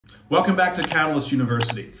Welcome back to Catalyst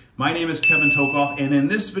University. My name is Kevin Tokoph, and in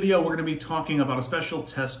this video we're going to be talking about a special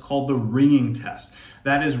test called the wringing test.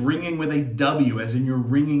 That is wringing with a W, as in you're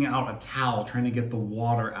wringing out a towel, trying to get the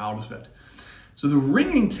water out of it. So the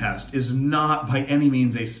wringing test is not by any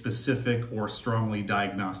means a specific or strongly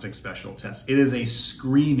diagnostic special test. It is a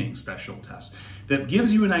screening special test that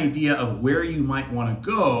gives you an idea of where you might want to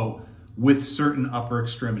go with certain upper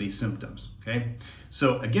extremity symptoms, okay?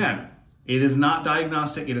 So again, it is not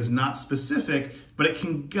diagnostic, it is not specific, but it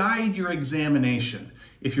can guide your examination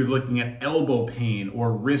if you're looking at elbow pain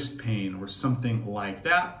or wrist pain or something like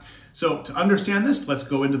that. So to understand this, let's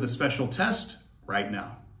go into the special test right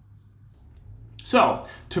now. So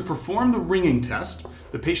to perform the wringing test,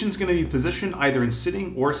 the patient's going to be positioned either in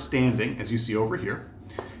sitting or standing, as you see over here.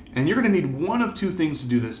 And you're going to need one of two things to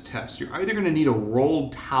do this test. You're either going to need a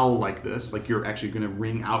rolled towel like this, like you're actually going to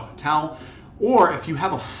wring out a towel, or if you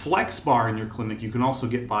have a flex bar in your clinic, you can also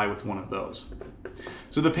get by with one of those.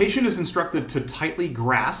 So the patient is instructed to tightly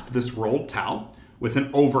grasp this rolled towel with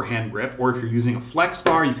an overhand grip, or if you're using a flex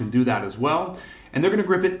bar, you can do that as well. And they're going to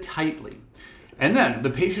grip it tightly. And then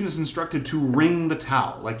the patient is instructed to wring the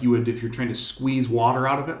towel like you would if you're trying to squeeze water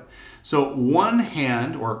out of it. So one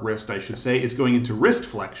hand, or wrist I should say, is going into wrist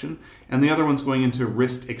flexion, and the other one's going into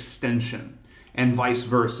wrist extension, and vice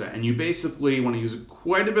versa. And you basically want to use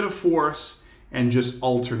quite a bit of force and just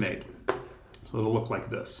alternate. So it'll look like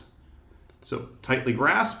this. So tightly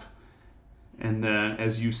grasp, and then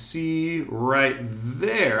as you see right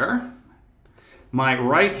there, my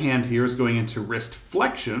right hand here is going into wrist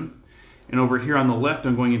flexion, and over here on the left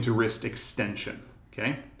I'm going into wrist extension,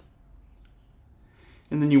 okay?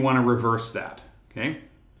 And then you want to reverse that, okay?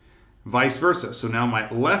 Vice versa. So now my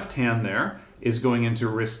left hand there is going into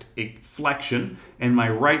wrist flexion, and my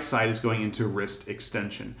right side is going into wrist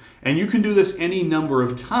extension. And you can do this any number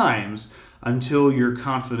of times until you're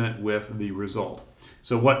confident with the result.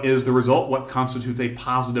 So what is the result? What constitutes a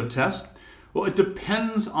positive test? Well, it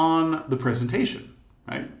depends on the presentation,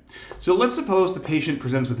 right? So let's suppose the patient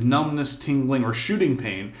presents with numbness, tingling, or shooting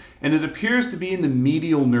pain, and it appears to be in the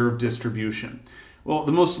medial nerve distribution. Well,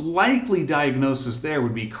 the most likely diagnosis there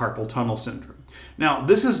would be carpal tunnel syndrome. Now,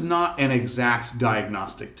 this is not an exact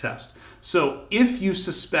diagnostic test. So if you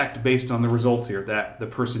suspect, based on the results here, that the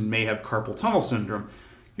person may have carpal tunnel syndrome,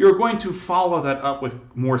 you're going to follow that up with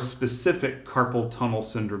more specific carpal tunnel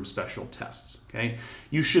syndrome special tests, okay?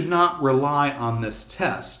 You should not rely on this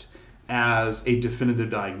test as a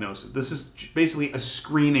definitive diagnosis. This is basically a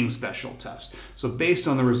screening special test. So based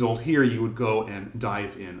on the result here, you would go and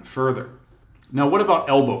dive in further. Now, what about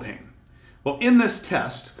elbow pain? Well, in this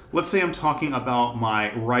test, let's say I'm talking about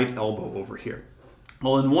my right elbow over here.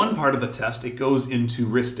 Well, in one part of the test, it goes into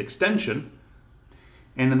wrist extension,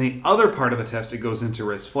 and in the other part of the test, it goes into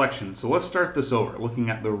wrist flexion. So let's start this over, looking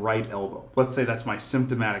at the right elbow. Let's say that's my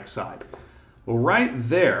symptomatic side. Well, right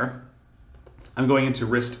there, I'm going into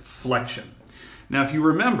wrist flexion. Now, if you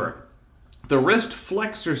remember, the wrist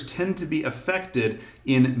flexors tend to be affected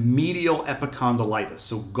in medial epicondylitis,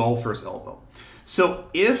 so golfer's elbow. So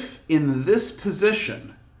if in this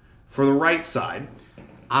position, for the right side,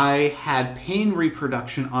 I had pain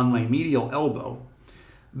reproduction on my medial elbow,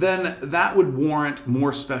 then that would warrant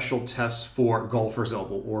more special tests for golfer's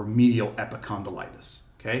elbow or medial epicondylitis,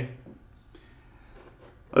 okay?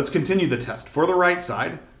 Let's continue the test. For the right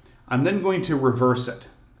side, I'm then going to reverse it,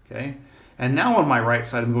 okay? And now on my right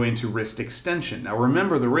side, I'm going to wrist extension. Now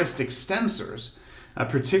remember, the wrist extensors,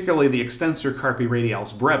 particularly the extensor carpi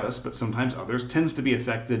radialis brevis, but sometimes others, tends to be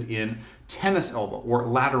affected in tennis elbow or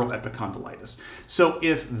lateral epicondylitis. So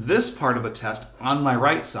if this part of the test on my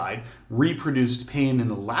right side reproduced pain in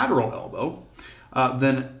the lateral elbow,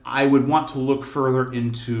 then I would want to look further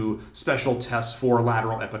into special tests for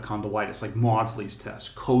lateral epicondylitis, like Maudsley's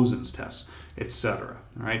test, Cozen's test, etc.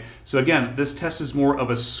 All right. So again, this test is more of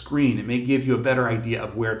a screen. It may give you a better idea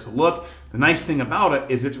of where to look. The nice thing about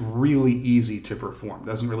it is it's really easy to perform. It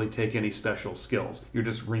doesn't really take any special skills. You're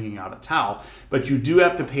just wringing out a towel. But you do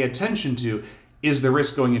have to pay attention to, is the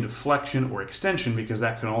wrist going into flexion or extension, because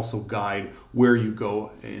that can also guide where you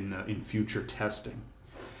go in future testing.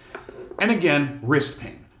 And again, wrist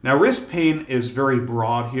pain. Now, wrist pain is very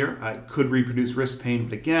broad here. It could reproduce wrist pain,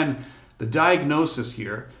 but again, the diagnosis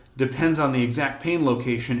here depends on the exact pain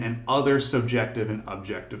location and other subjective and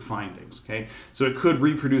objective findings, okay? So it could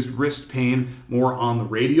reproduce wrist pain more on the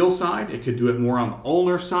radial side. It could do it more on the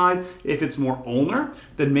ulnar side. If it's more ulnar,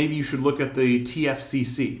 then maybe you should look at the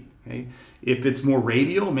TFCC, okay? If it's more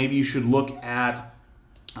radial, maybe you should look at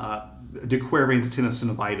de Quervain's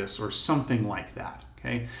tenosynovitis or something like that,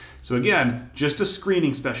 Okay, so again, just a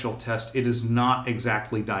screening special test. It is not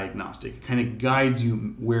exactly diagnostic. It kind of guides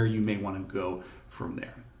you where you may want to go from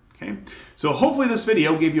there. Okay, so hopefully this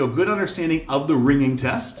video gave you a good understanding of the ringing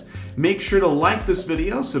test. Make sure to like this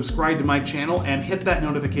video, subscribe to my channel, and hit that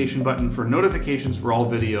notification button for notifications for all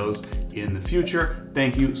videos in the future.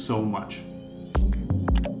 Thank you so much.